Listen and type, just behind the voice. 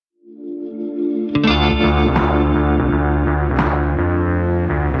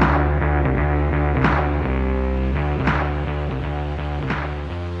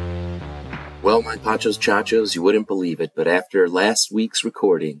Well, my Pachos Chachos, you wouldn't believe it, but after last week's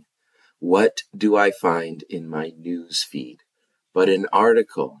recording, what do I find in my news feed but an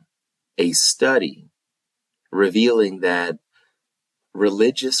article, a study, revealing that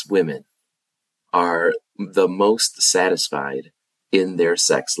religious women are the most satisfied in their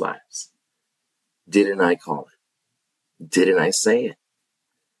sex lives. Didn't I call it? Didn't I say it?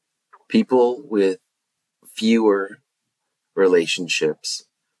 People with fewer relationships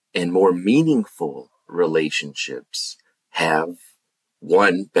and more meaningful relationships have,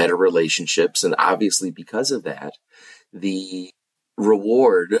 one, better relationships, and obviously because of that, the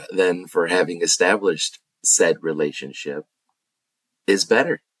reward then for having established said relationship is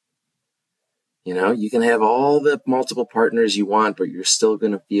better. You know, you can have all the multiple partners you want, but you're still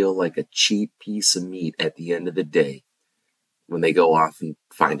going to feel like a cheap piece of meat at the end of the day when they go off and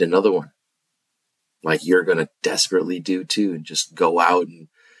find another one. Like you're going to desperately do too, and just go out and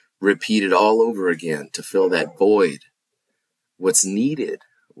repeat it all over again to fill that void. What's needed,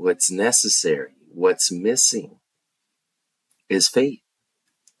 what's necessary, what's missing is faith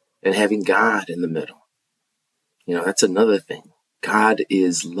and having God in the middle. You know, that's another thing. God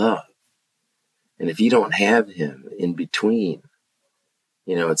is love. And if you don't have him in between,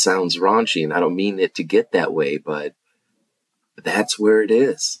 you know, it sounds raunchy and I don't mean it to get that way, but that's where it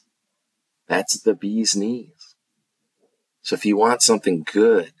is. That's the bee's knees. So if you want something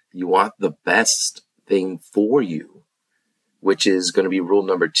good, you want the best thing for you, which is going to be rule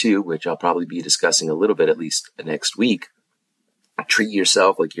number 2, which I'll probably be discussing a little bit, at least next week. Treat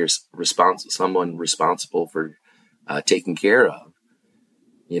yourself like you're someone responsible for taking care of.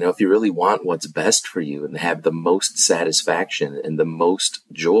 You know, if you really want what's best for you and have the most satisfaction and the most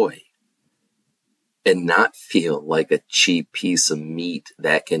joy and not feel like a cheap piece of meat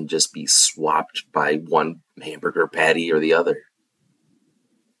that can just be swapped by one hamburger patty or the other.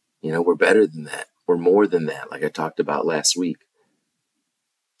 You know, we're better than that. We're more than that, like I talked about last week.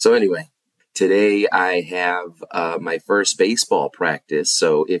 So anyway, today I have my first baseball practice.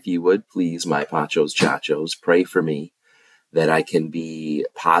 So if you would please, my Pachos Chachos, pray for me that I can be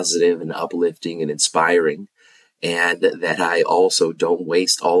positive and uplifting and inspiring, and that I also don't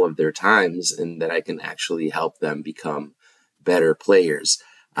waste all of their times, and that I can actually help them become better players.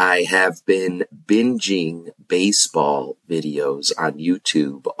 I have been binging baseball videos on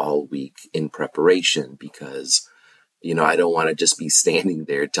YouTube all week in preparation because, you know, I don't want to just be standing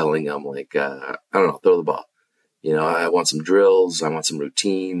there telling them like, I don't know, throw the ball. You know, I want some drills. I want some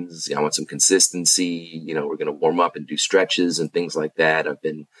routines. I want some consistency. You know, we're going to warm up and do stretches and things like that. I've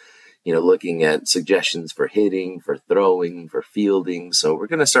been, you know, looking at suggestions for hitting, for throwing, for fielding. So we're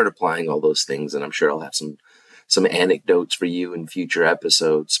going to start applying all those things, and I'm sure I'll have some anecdotes for you in future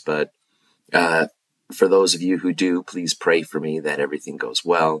episodes. But for those of you who do, please pray for me that everything goes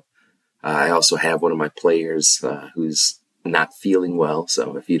well. I also have one of my players who's not feeling well.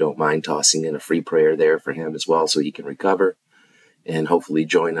 So if you don't mind tossing in a free prayer there for him as well, so he can recover and hopefully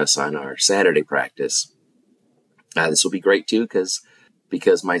join us on our Saturday practice. This will be great too,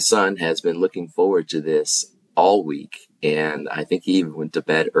 because my son has been looking forward to this all week. And I think he even went to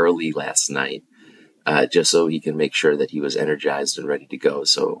bed early last night, just so he can make sure that he was energized and ready to go.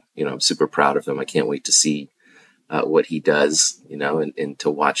 So, you know, I'm super proud of him. I can't wait to see what he does, you know, and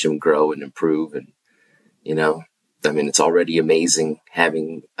to watch him grow and improve. And, you know, I mean, it's already amazing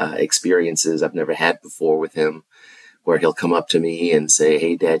having experiences I've never had before with him, where he'll come up to me and say,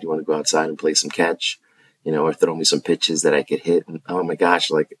 "Hey, Dad, you want to go outside and play some catch?" You know, or throw me some pitches that I could hit. And oh my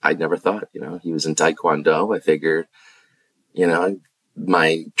gosh, like I never thought, you know, he was in Taekwondo. I figured, you know,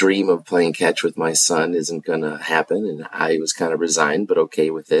 my dream of playing catch with my son isn't going to happen. And I was kind of resigned, but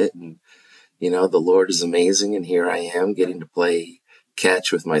okay with it. And, you know, the Lord is amazing. And here I am getting to play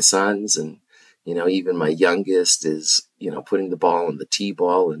catch with my sons. And, you know, even my youngest is, you know, putting the ball on the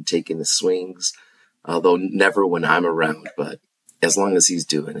T-ball and taking the swings, although never when I'm around, but as long as he's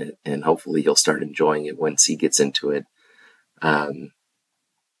doing it, and hopefully he'll start enjoying it once he gets into it.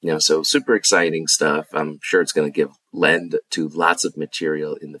 You know, so super exciting stuff. I'm sure it's going to lend to lots of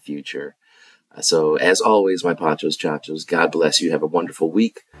material in the future. So as always, my Pachos Chachos, God bless you. Have a wonderful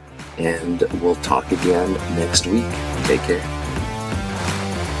week, and we'll talk again next week. Take care.